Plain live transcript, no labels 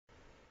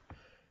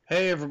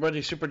Hey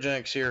everybody,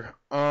 Superjax here.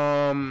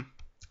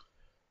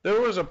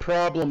 There was a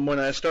problem when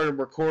I started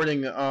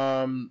recording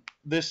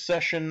this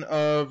session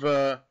of,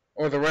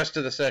 or the rest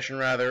of the session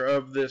rather,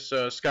 of this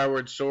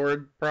Skyward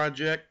Sword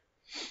project.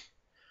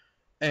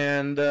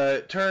 And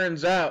it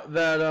turns out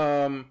that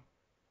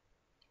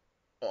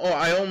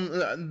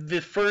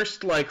the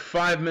first like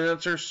 5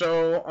 minutes or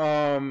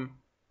so,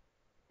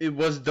 it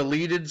was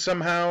deleted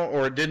somehow,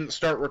 or it didn't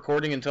start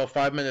recording until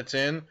 5 minutes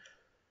in.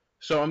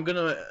 So I'm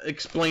gonna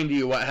explain to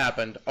you what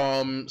happened.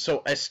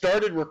 So I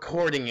started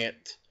recording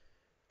it,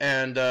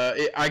 and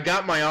I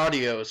got my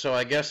audio, so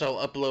I guess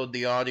I'll upload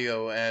the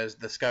audio as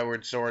the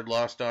Skyward Sword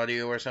Lost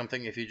audio or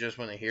something if you just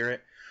want to hear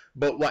it.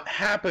 But what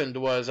happened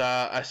was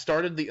I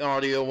started the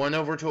audio, went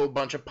over to a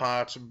bunch of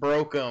pots,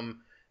 broke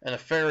them, and a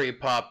fairy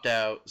popped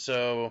out.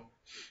 So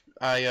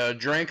I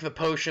drank the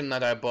potion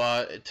that I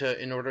bought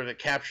in order to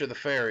capture the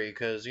fairy,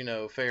 because, you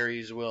know,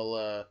 fairies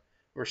will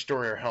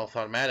restore your health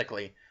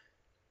automatically.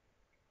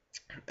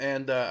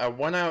 And I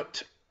went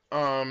out,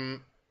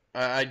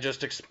 I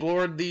just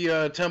explored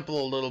the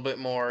temple a little bit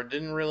more,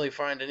 didn't really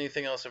find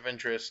anything else of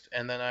interest,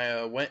 and then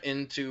I went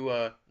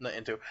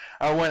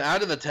I went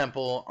out of the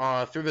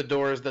temple through the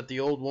doors that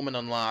the old woman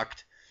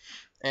unlocked,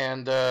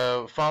 and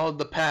followed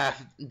the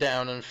path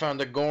down and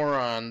found a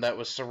Goron that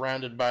was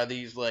surrounded by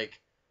these little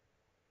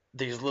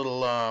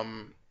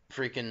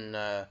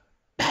freaking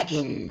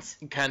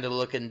baggins kind of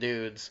looking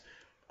dudes.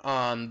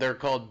 They're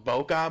called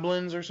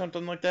bokoblins or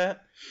something like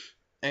that.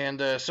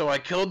 And so I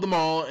killed them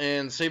all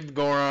and saved the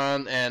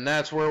Goron, and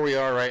that's where we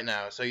are right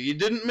now. So you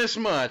didn't miss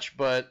much,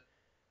 but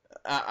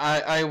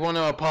I want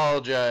to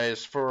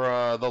apologize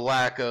for the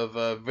lack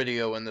of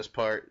video in this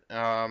part.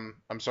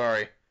 I'm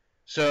sorry.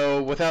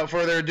 So without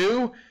further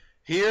ado,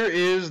 here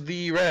is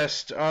the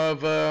rest of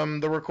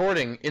the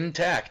recording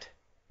intact.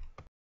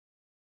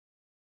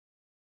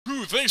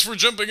 Ooh, thanks for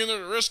jumping in there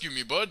to rescue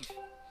me, bud.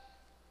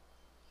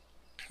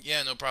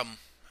 Yeah, no problem.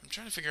 I'm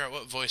trying to figure out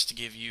what voice to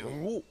give you.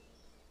 Ooh.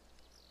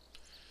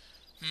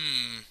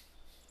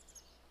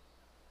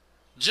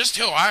 Just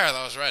who are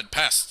those red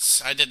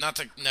pests? I did not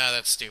think... Nah,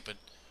 that's stupid.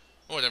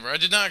 Whatever, I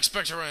did not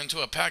expect to run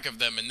into a pack of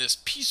them in this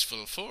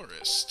peaceful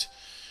forest.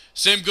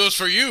 Same goes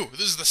for you.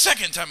 This is the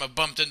second time I've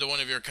bumped into one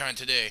of your kind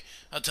today.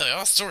 I'll tell you,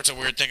 all sorts of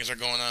weird things are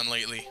going on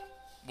lately.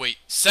 Wait,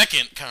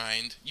 second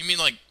kind? You mean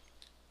like...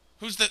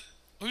 Who's the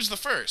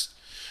first?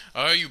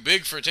 Oh, you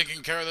big for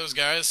taking care of those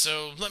guys,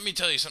 so let me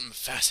tell you something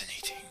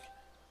fascinating.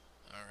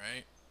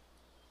 Alright.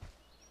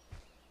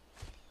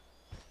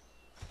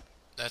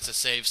 That's a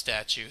save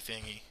statue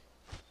thingy.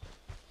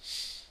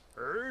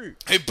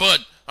 Hey,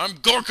 bud, I'm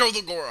Gorko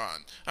the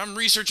Goron. I'm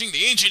researching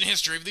the ancient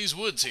history of these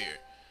woods here.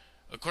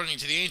 According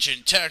to the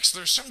ancient text,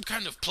 there's some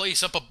kind of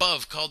place up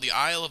above called the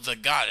Isle of the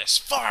Goddess,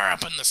 far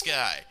up in the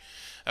sky.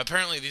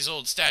 Apparently, these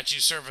old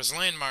statues serve as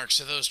landmarks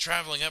to those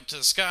traveling up to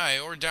the sky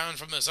or down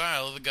from this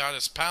Isle of the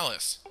Goddess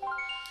Palace.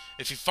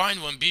 If you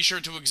find one, be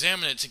sure to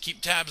examine it to keep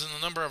tabs on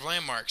the number of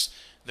landmarks.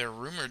 They're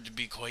rumored to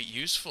be quite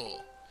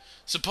useful.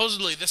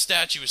 Supposedly, this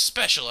statue is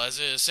special, as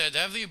it is said to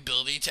have the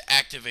ability to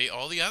activate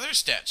all the other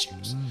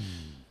statues.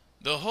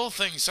 The whole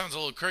thing sounds a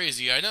little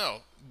crazy, I know,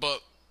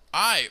 but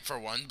I, for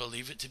one,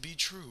 believe it to be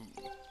true.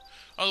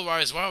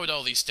 Otherwise, why would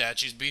all these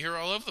statues be here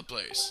all over the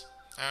place?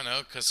 I don't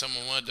know, because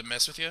someone wanted to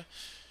mess with you?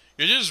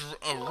 It is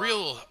a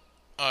real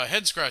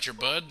head-scratcher,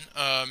 bud.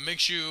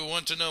 Makes you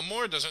want to know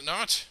more, does it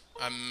not?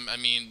 I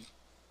mean,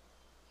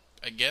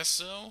 I guess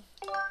so?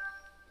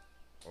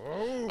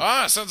 Oh.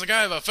 Ah, sounds like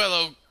I have a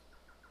fellow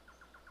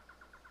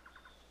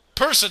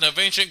person of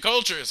ancient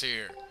cultures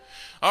here.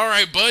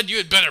 Alright, bud, you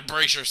had better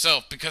brace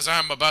yourself, because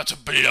I'm about to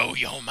blow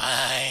your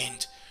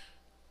mind.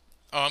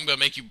 Oh, I'm gonna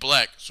make you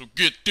black, so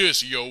get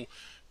this, yo.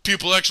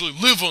 People actually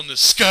live on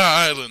this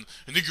sky island,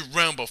 and they get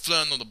around by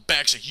flying on the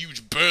backs of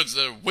huge birds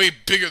that are way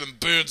bigger than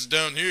birds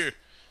down here.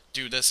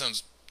 Dude, that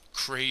sounds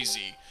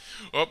crazy.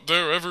 Up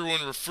there, everyone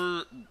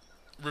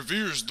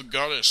reveres the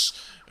goddess,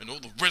 and all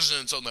the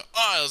residents on the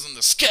isles in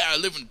the sky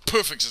live in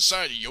perfect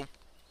society, yo.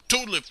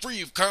 Totally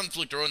free of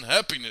conflict or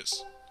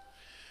unhappiness.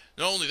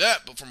 Not only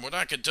that, but from what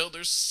I can tell,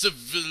 their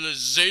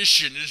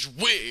civilization is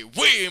way,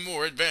 way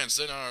more advanced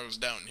than ours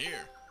down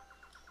here.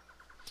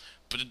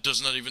 But it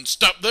does not even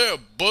stop there,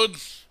 bud.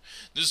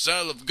 This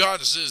Isle of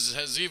Goddesses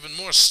has even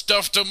more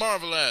stuff to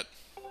marvel at.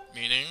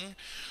 Meaning,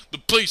 the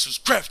place was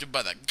crafted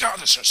by the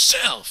goddess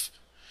herself.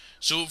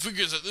 So it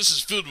figures that this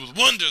is filled with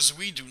wonders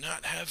we do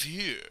not have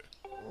here.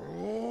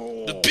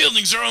 The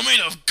buildings are all made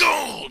of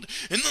gold,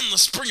 and then the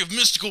spring of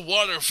mystical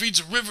water feeds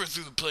a river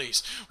through the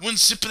place. One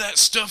sip of that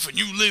stuff and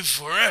you live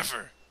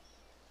forever.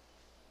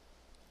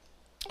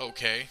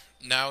 Okay,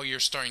 now you're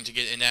starting to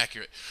get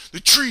inaccurate. The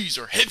trees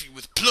are heavy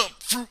with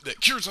plump fruit that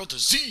cures all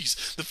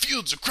disease. The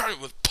fields are crowded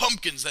with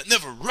pumpkins that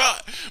never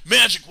rot.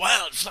 Magic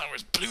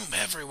wildflowers bloom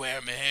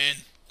everywhere, man.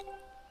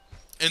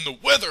 And the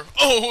weather,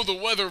 oh, the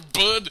weather,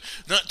 bud.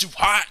 Not too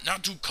hot,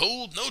 not too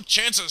cold, no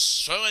chance of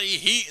sweaty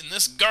heat in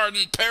this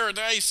garden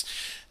paradise.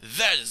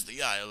 That is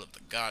the Isle of the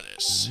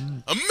Goddess.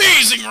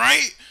 Amazing,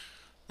 right?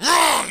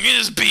 Wrong! It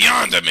is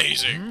beyond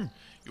amazing!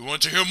 You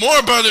want to hear more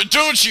about it,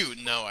 don't you?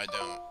 No, I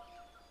don't.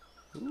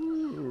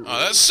 Oh,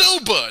 that's so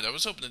bud. I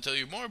was hoping to tell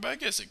you more, but I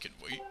guess it can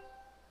wait.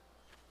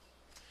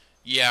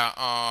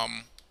 Yeah,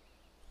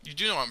 you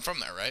do know I'm from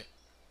there, right?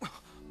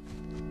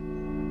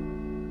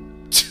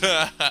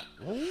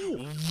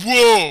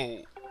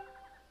 Whoa!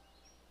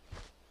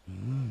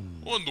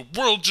 What in the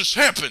world just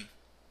happened?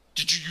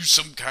 Did you use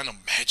some kind of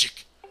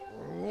magic?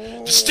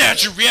 The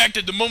statue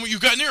reacted the moment you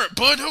got near it,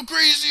 bud. How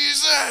crazy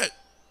is that?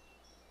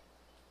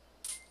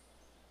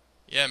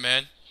 Yeah,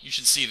 man. You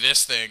should see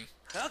this thing.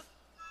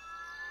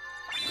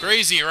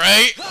 Crazy,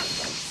 right?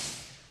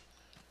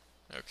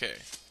 Okay.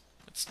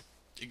 Let's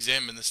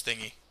examine this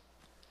thingy.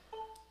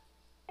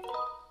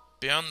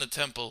 Beyond the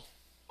temple.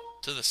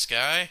 To the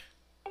sky?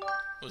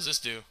 What does this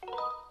do?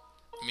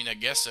 I mean, I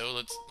guess so.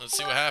 Let's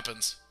see what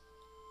happens.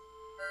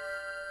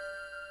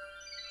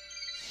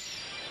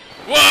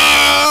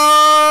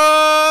 Whoa!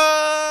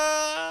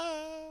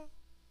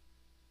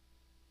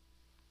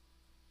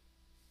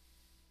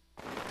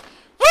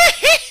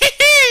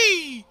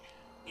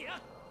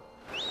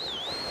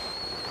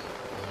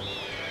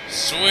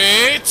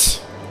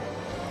 Sweet!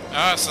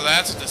 Ah, so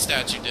that's what the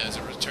statue does.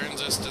 It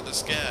returns us to the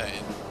sky.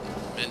 It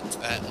meant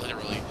that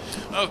literally.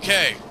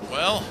 Okay,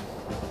 well...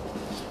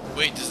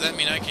 Wait, does that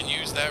mean I can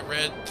use that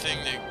red thing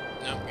to...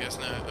 Nope, guess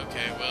not.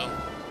 Okay, well...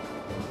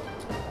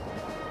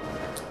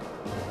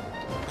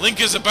 Link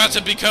is about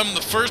to become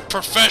the first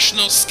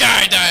professional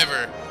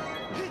skydiver!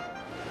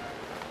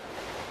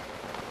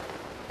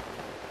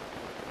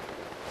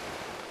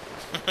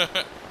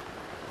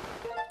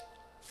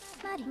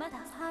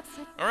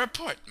 A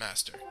report,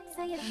 Master.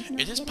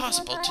 It is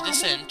possible to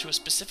descend to a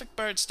specific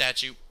bird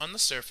statue on the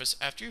surface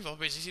after you've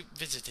already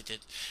visited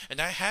it, and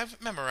I have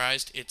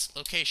memorized its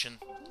location.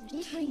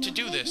 To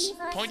do this,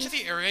 point to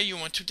the area you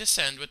want to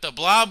descend with the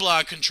blah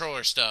blah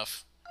controller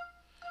stuff.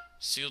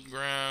 Sealed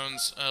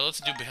grounds.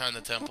 Let's do behind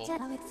the temple.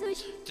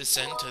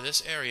 Descend to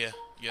this area.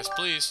 Yes,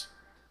 please.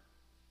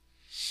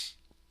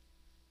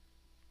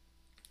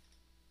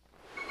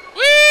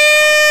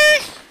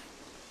 Whee!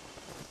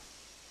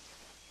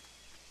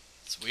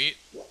 Sweet.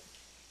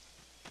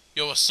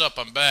 Yo, what's up?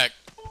 I'm back.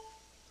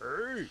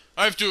 Hey.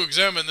 I have to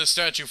examine this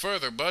statue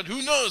further, bud.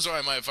 Who knows what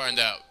I might find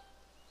out?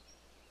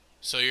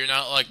 So you're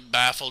not, like,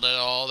 baffled at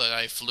all that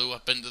I flew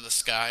up into the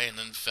sky and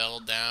then fell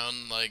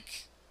down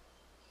like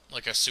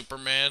a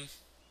Superman?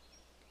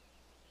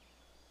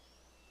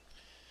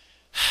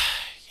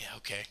 Yeah,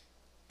 okay.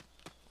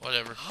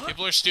 Whatever.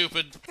 People are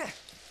stupid.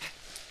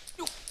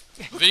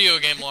 Video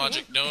game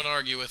logic. Don't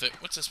argue with it.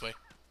 What's this way?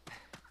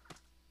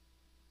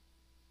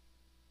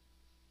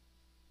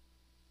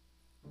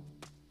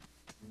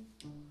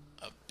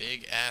 A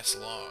big-ass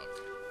log.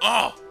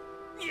 Oh!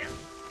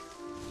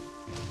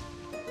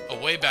 A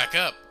way back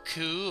up.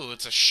 Cool.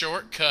 It's a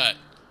shortcut.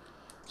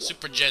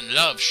 Super Gen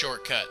love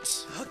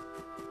shortcuts.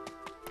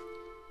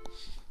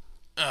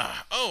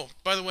 Oh,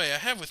 by the way, I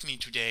have with me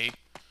today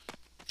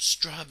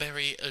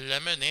strawberry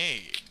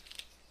lemonade.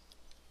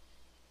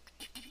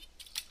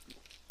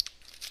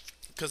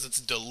 Because it's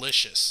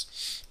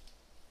delicious.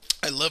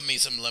 I love me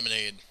some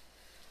lemonade.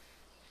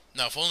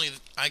 Now, if only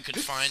I could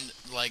find,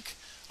 like,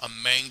 a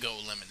mango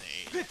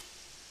lemonade.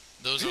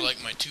 Those are,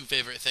 like, my two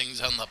favorite things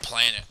on the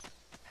planet.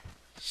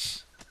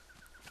 Is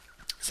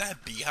that a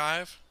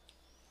beehive?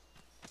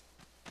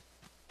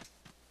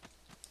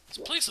 This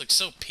place looks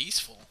so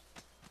peaceful.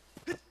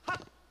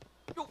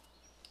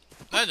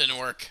 That didn't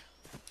work.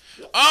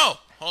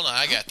 Oh! Hold on,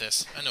 I got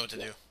this. I know what to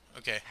do.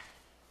 Okay.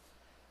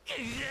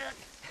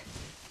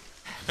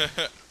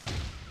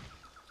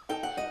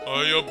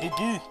 Hiya,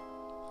 boo-boo.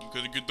 You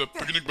gotta get that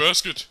picnic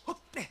basket.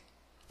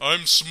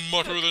 I'm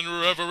smarter than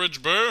your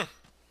average bear.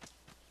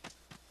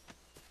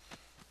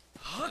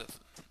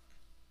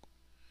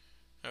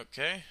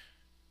 Okay.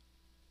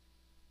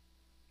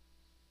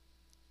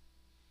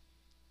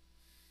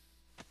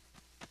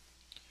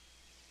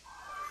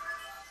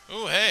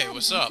 Oh, hey,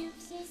 what's up?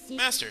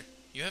 Master,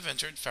 you have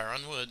entered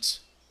Faron Woods.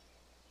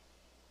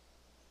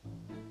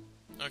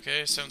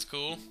 Okay, sounds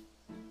cool.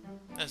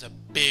 That's a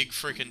big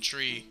freaking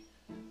tree.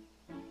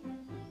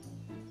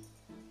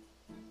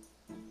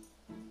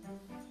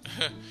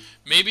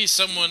 Maybe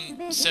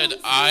someone said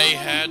I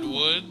had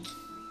wood?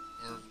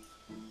 Or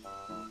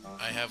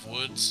I have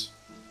woods?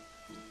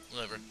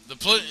 Whatever.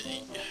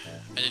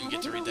 I didn't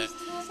get to read that.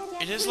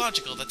 It is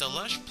logical that the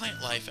lush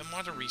plant life and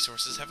water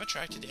resources have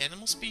attracted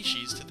animal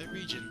species to the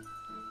region.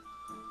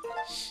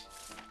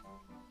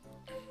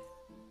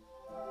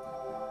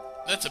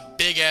 That's a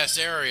big-ass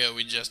area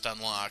we just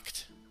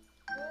unlocked.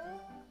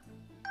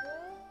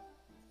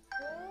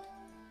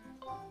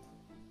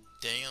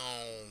 Damn.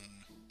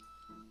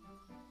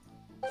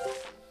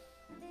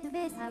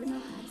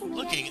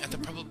 Looking at the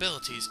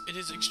probabilities, it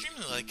is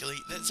extremely likely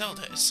that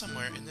Zelda is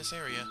somewhere in this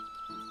area.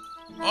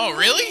 Oh,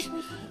 really?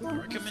 I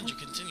recommend you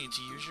continue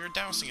to use your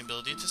dowsing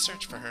ability to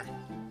search for her.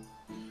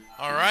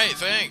 Alright,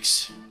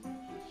 thanks.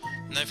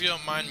 And if you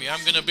don't mind me,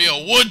 I'm gonna be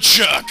a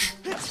woodchuck!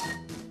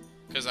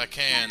 Because I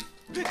can.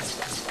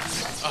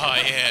 Oh,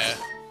 yeah.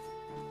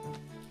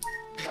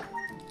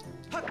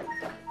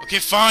 Okay,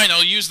 fine,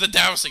 I'll use the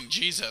dowsing.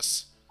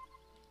 Jesus.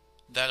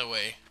 That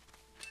away.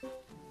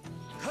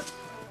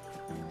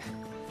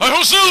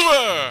 Hi-ho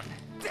Silver!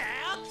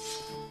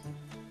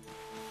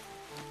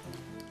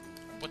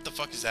 What the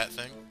fuck is that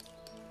thing?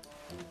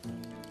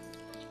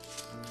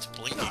 It's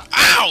blinking.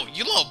 Ow!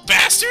 You little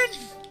bastard!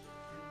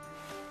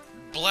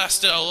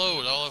 Blasted a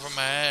load all over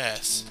my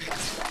ass.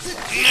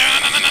 No.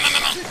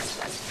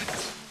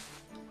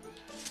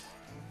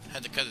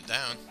 Had to cut it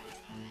down.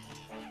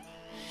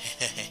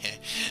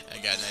 I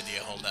got an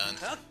idea, hold on.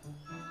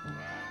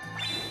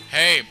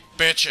 Hey,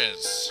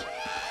 bitches!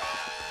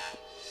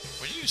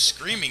 What are you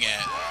screaming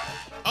at?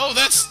 Oh,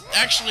 that's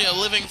actually a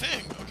living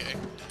thing. Okay.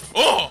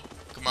 Oh!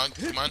 Come on,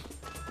 come on.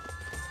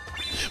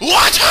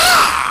 What?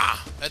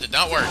 That did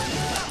not work.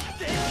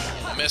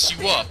 I'll mess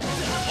you up,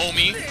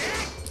 homie.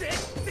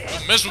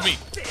 Don't mess with me.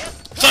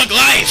 Thug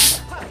life!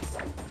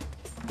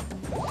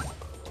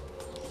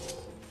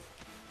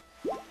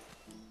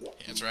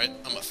 Yeah, that's right.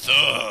 I'm a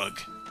thug.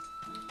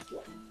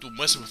 Don't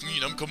mess with me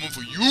and I'm coming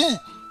for you!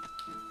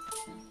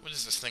 What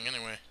is this thing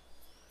anyway?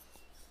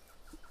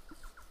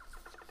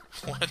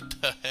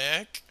 What the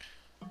heck?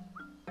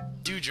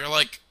 Dude, you're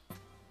like...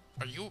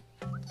 Are you...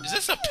 Is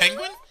this a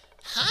penguin?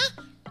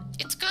 Huh?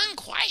 It's gone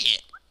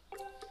quiet.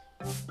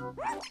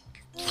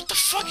 What the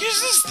fuck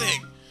is this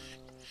thing?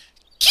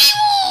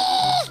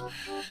 Kiwoo!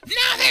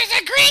 Now there's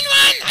a green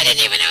one! I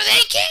didn't even know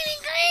they came in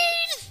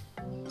green!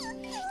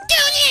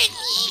 Don't hit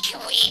me,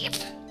 creep!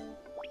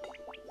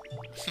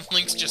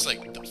 Link's just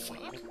like, the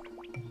fuck?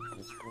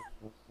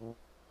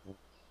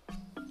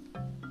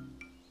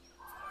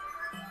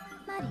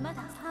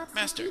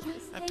 Master,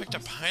 I picked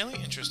up a highly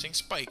interesting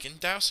spike in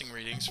dowsing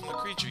readings from the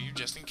creature you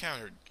just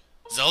encountered.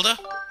 Zelda?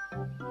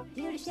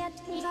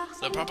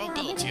 The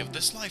probability of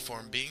this life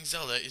form being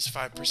Zelda is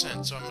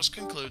 5%, so I must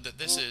conclude that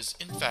this is,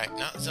 in fact,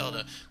 not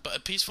Zelda, but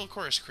a peaceful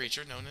chorus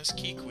creature known as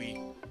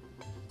Kikwi.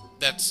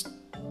 That's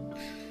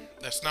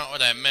not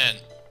what I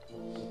meant.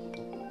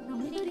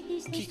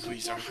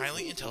 Kikwis are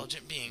highly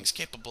intelligent beings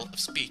capable of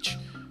speech.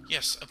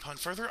 Yes, upon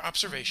further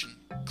observation,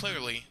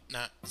 clearly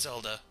not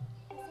Zelda.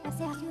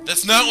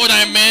 That's not what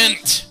I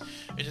meant!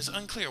 It is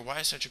unclear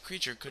why such a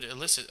creature could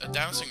elicit a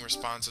dowsing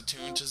response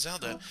attuned to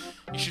Zelda.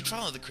 You should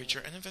follow the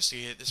creature and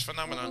investigate this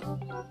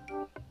phenomenon.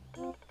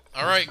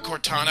 Alright,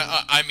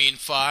 Cortana, I mean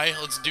Fi,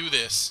 let's do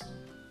this.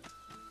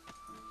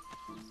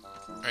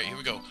 Alright, here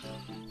we go.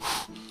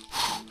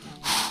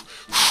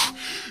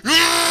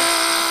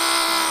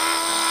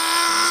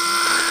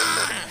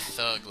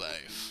 Thug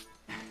life.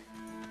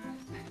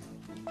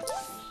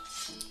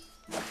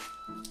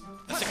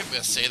 I think I'm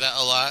gonna say that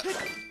a lot.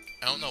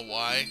 I don't know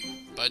why,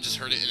 but I just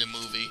heard it in a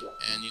movie,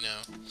 and you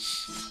know,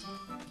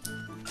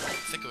 I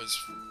think it was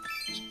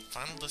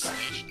Final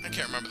Destination? I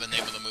can't remember the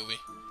name of the movie.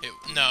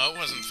 No, it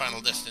wasn't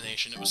Final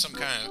Destination, it was some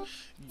kind of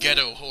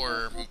ghetto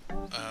horror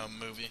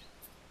movie.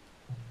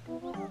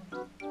 Well,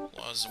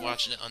 I was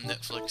watching it on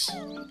Netflix.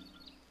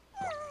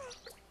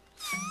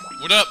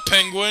 What up,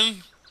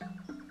 penguin?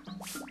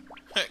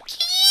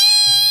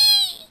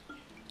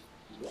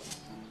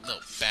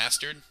 Little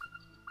bastard.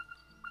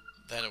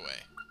 That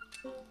away.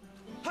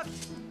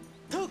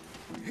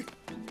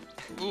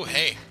 Ooh,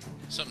 hey.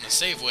 Something to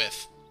save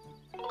with.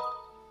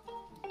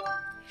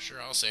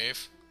 Sure, I'll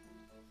save.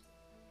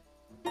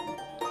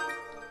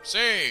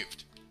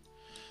 Saved!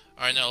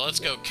 Alright, now let's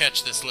go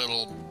catch this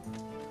little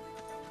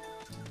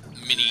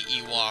mini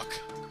Ewok.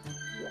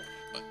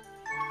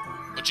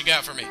 What you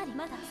got for me?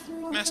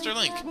 Master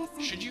Link,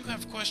 should you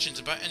have questions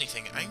about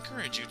anything, I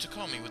encourage you to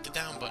call me with the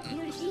down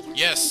button.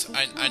 Yes,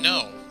 I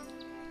know.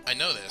 I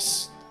know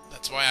this.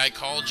 That's why I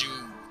called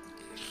you...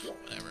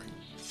 Whatever.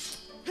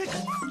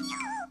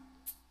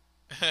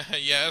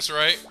 Yeah, that's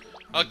right.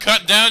 I'll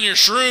cut down your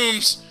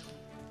shrooms!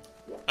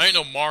 I ain't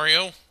no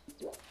Mario.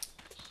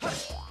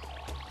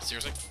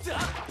 Seriously?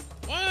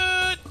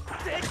 What?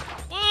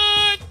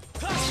 What?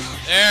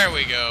 There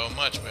we go.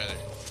 Much better.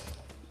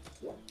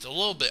 It's a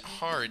little bit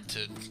hard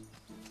to...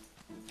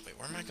 Wait,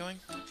 where am I going?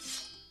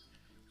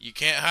 You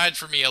can't hide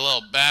from me, you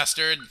little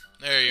bastard.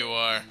 There you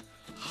are.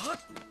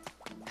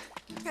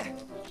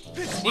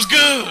 Was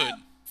good!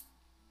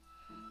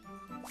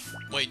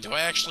 Wait, do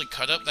I actually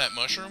cut up that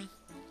mushroom?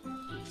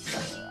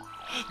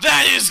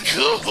 That is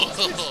cool!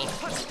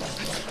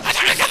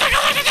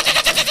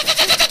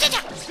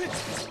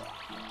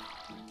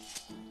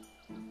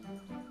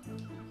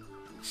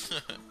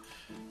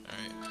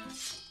 Alright.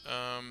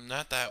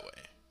 Not that way.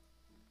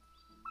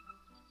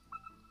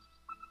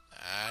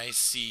 I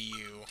see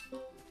you.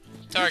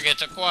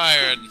 Target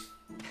acquired.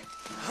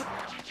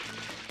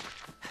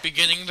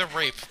 Beginning the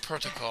rape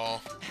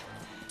protocol.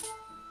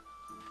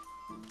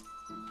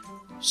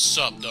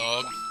 Sup,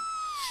 dog?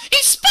 He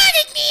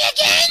spotted me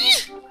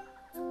again!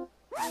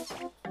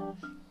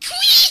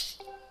 Quee!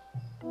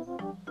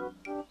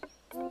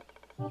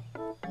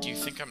 Do you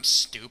think I'm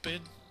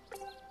stupid?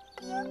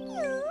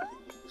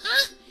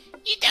 Huh?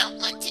 You don't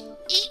want to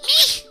eat me?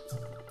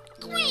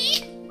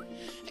 Quee!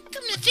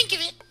 Come to think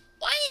of it,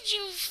 why did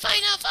you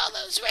fight off all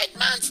those red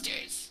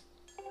monsters?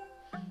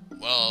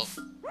 Well,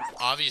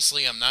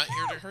 obviously I'm not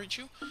here to hurt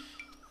you.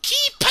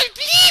 Keep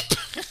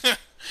bleep!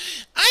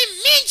 I'm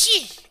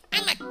Minchie!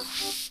 I'm a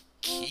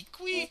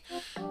Kikwi?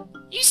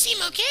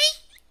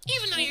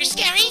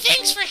 Gary.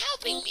 Thanks for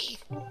helping me.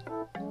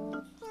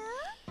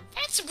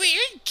 That's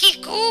weird,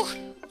 Kiku.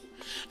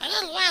 A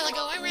little while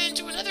ago, I ran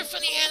into another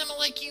funny animal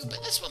like you,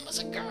 but this one was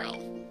a girl.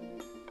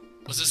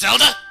 Was it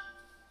Zelda?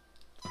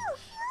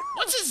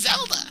 What's a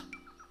Zelda?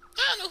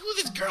 I don't know who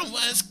this girl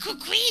was,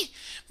 Kukui,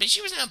 but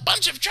she was in a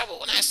bunch of trouble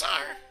when I saw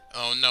her.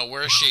 Oh no,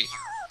 where is she?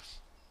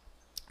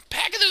 A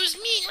pack of those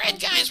mean red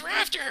guys were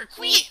after her,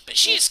 Kui, but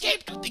she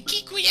escaped with the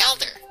Kikui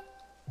Elder.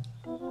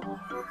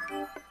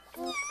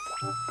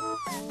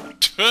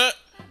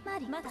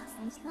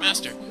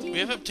 Master, we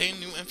have obtained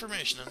new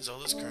information on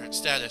Zelda's current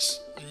status.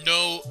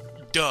 No,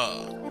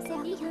 duh.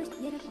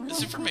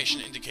 This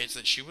information indicates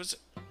that she was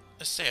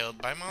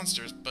assailed by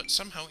monsters, but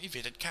somehow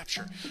evaded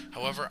capture.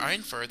 However, I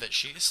infer that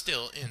she is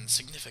still in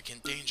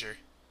significant danger.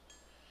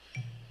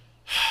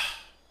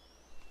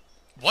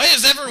 Why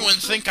does everyone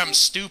think I'm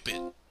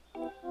stupid?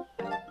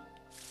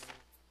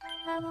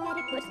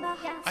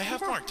 I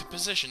have marked a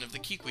position of the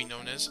Kikui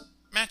known as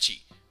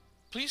Machi.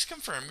 Please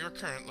confirm your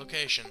current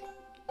location.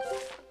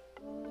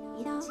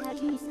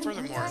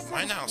 Furthermore,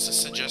 my analysis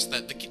suggests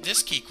that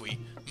this Kikui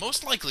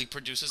most likely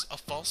produces a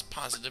false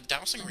positive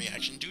dowsing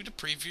reaction due to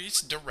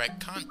previous direct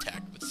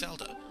contact with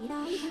Zelda.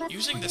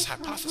 Using this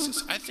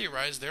hypothesis, I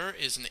theorize there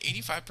is an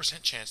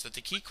 85% chance that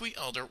the Kikui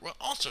Elder will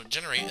also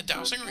generate a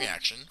dowsing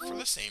reaction for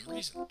the same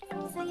reason.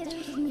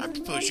 I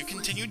propose you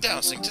continue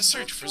dowsing to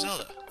search for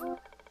Zelda.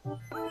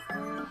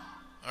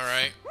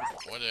 Alright,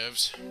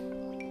 whatevs.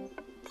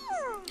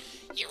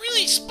 You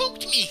really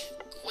spooked me,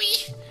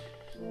 Kui.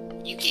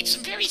 You keep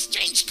some very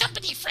strange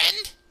company,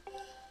 friend.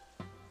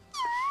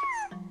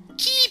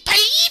 Keep!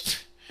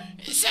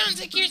 It sounds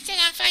like you're set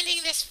on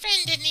finding this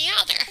friend in the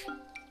Elder.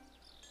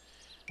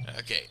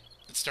 Okay,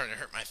 it's starting to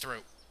hurt my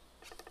throat.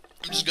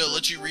 I'm just gonna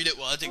let you read it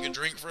while I take a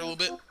drink for a little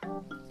bit.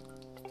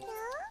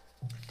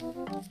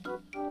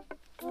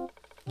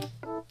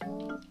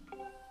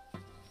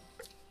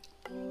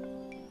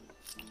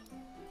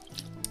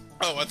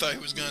 Oh, I thought he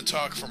was gonna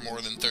talk for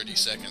more than 30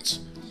 seconds.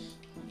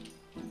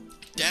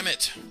 Damn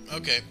it.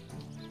 Okay.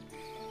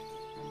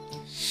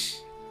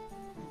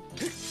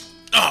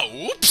 Oh,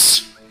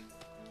 whoops!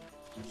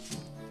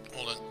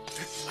 Hold on.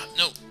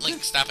 No,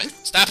 Link, stop it.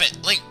 Stop it,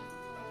 Link!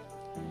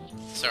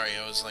 Sorry,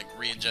 I was, like,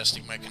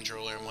 readjusting my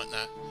controller and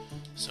whatnot.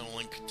 So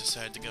Link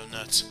decided to go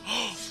nuts.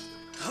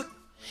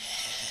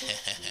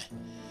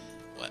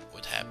 What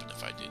would happen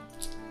if I did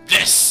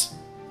this?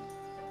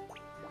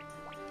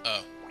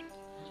 Oh.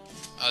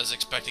 I was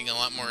expecting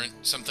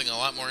something a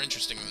lot more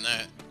interesting than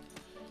that.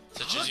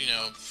 Such as, you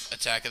know,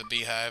 Attack of the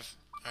Beehive.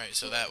 Alright,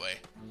 so that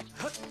way.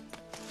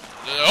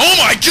 Oh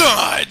my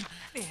god!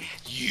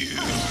 You!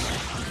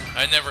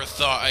 I never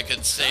thought I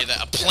could say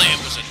that a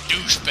plant was a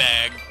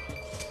douchebag.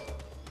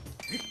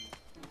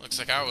 Looks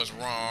like I was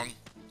wrong.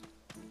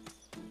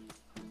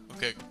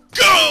 Okay,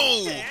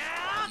 go!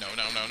 No.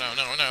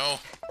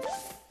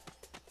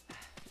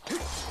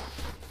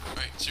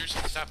 Alright,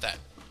 seriously, stop that.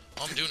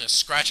 All I'm doing is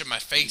scratching my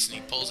face and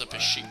he pulls up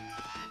his sheet.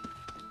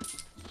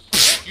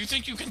 You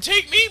think you can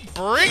take me?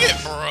 Bring it,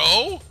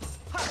 bro!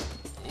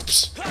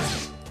 Oops.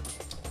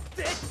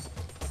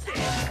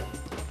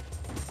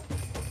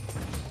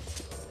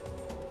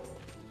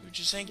 You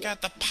just ain't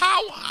got the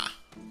power!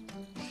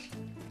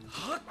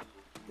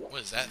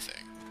 What is that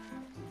thing?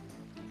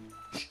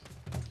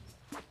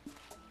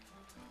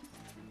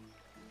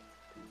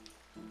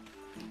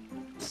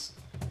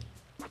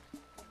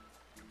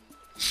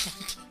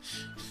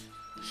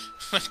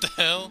 What the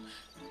hell?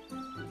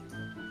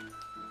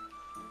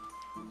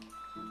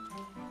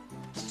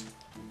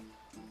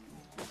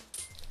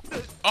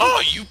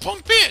 Oh, you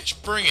punk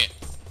bitch! Bring it!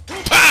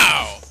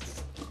 Pow!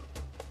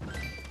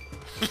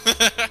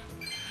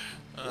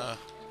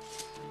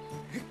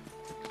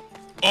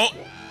 Oh!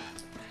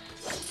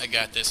 I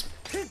got this.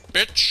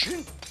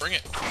 Bitch! Bring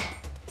it.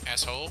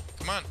 Asshole.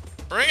 Come on.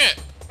 Bring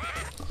it!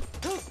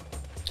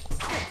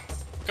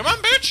 Come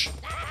on, bitch!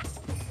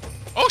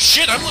 Oh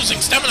shit, I'm losing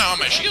stamina on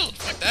my shield.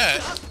 Fuck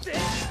that.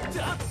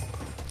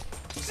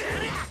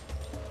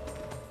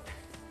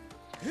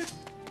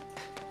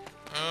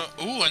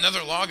 Ooh,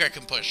 another log I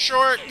can push.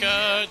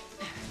 Shortcut!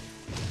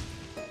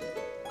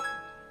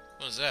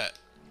 What is that?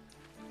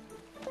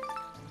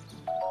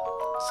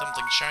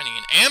 Something shiny.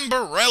 An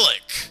amber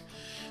relic!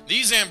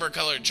 These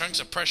amber-colored chunks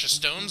of precious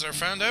stones are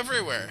found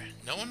everywhere.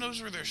 No one knows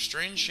where their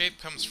strange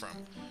shape comes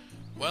from.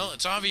 Well,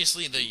 it's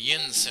obviously the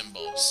yin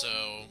symbol,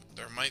 so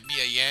there might be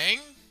a yang?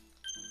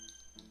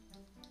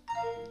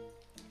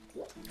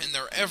 And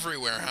they're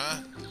everywhere,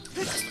 huh?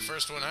 That's the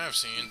first one I've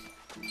seen.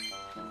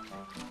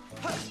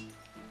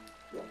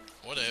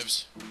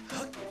 Whatevs.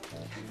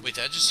 Wait,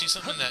 did I just see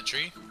something in that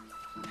tree?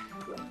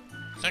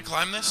 Can I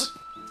climb this?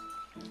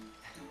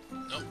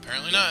 Nope,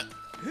 apparently not.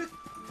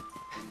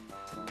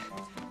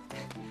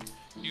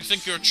 You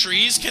think your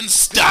trees can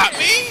stop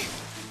me?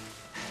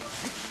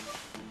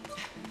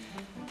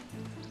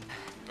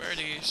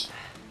 Birdies.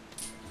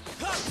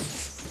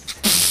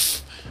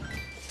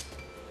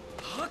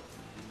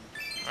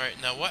 Alright,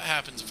 now what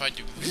happens if I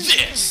do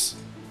this?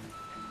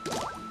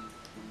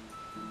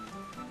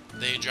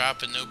 They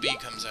drop and no bee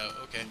comes out.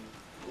 Okay.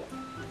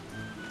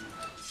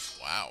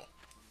 Wow.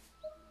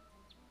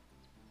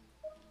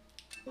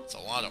 That's a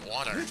lot of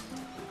water.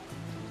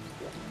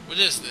 What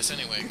is this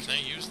anyway? Can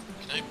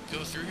I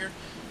go through here?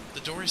 The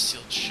door is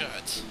sealed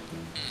shut.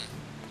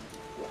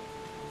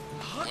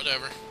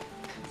 Whatever.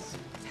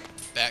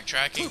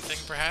 Backtracking thing,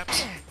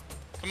 perhaps?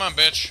 Come on,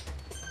 bitch.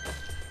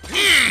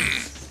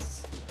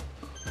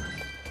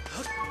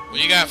 What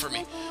do you got for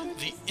me?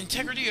 The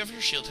integrity of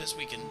your shield has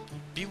weakened.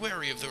 Be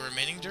wary of the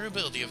remaining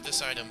durability of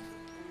this item.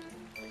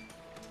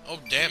 Oh,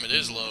 damn, it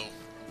is low.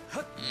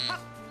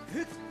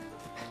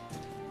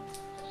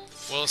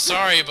 Well,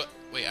 sorry, but...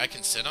 Wait, I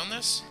can sit on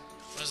this?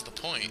 What is the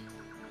point?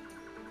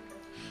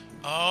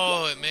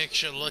 Oh, it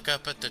makes you look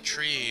up at the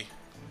tree.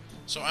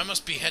 So I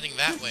must be heading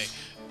that way.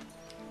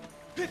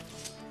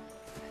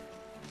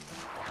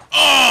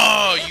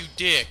 Oh, you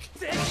dick.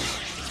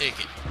 Take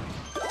it.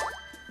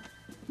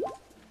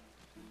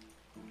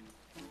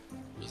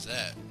 What's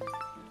that?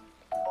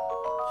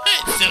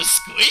 It's so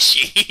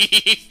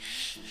squishy.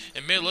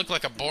 It may look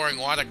like a boring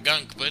wad of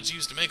gunk, but it's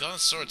used to make all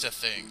sorts of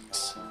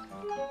things.